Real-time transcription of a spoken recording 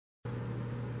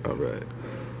All right.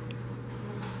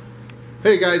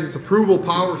 Hey guys, it's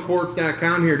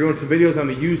ApprovalPowersports.com here doing some videos on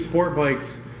the used sport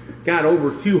bikes. Got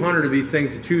over 200 of these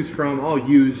things to choose from, all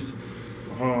used.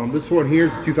 This one here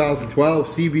is a 2012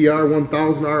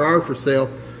 CBR100RR for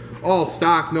sale. All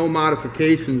stock, no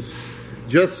modifications.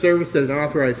 Just serviced at an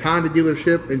authorized Honda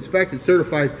dealership. Inspected,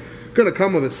 certified. Going to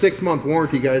come with a 6-month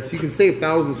warranty, guys. So you can save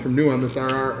thousands from new on this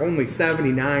RR. Only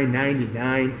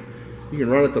 $79.99. You can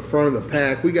run at the front of the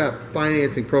pack. We got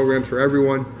financing programs for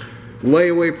everyone.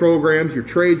 Layaway programs. Your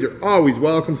trades are always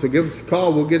welcome. So give us a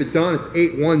call. We'll get it done. It's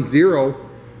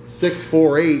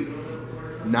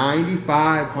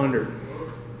 810-648-9500.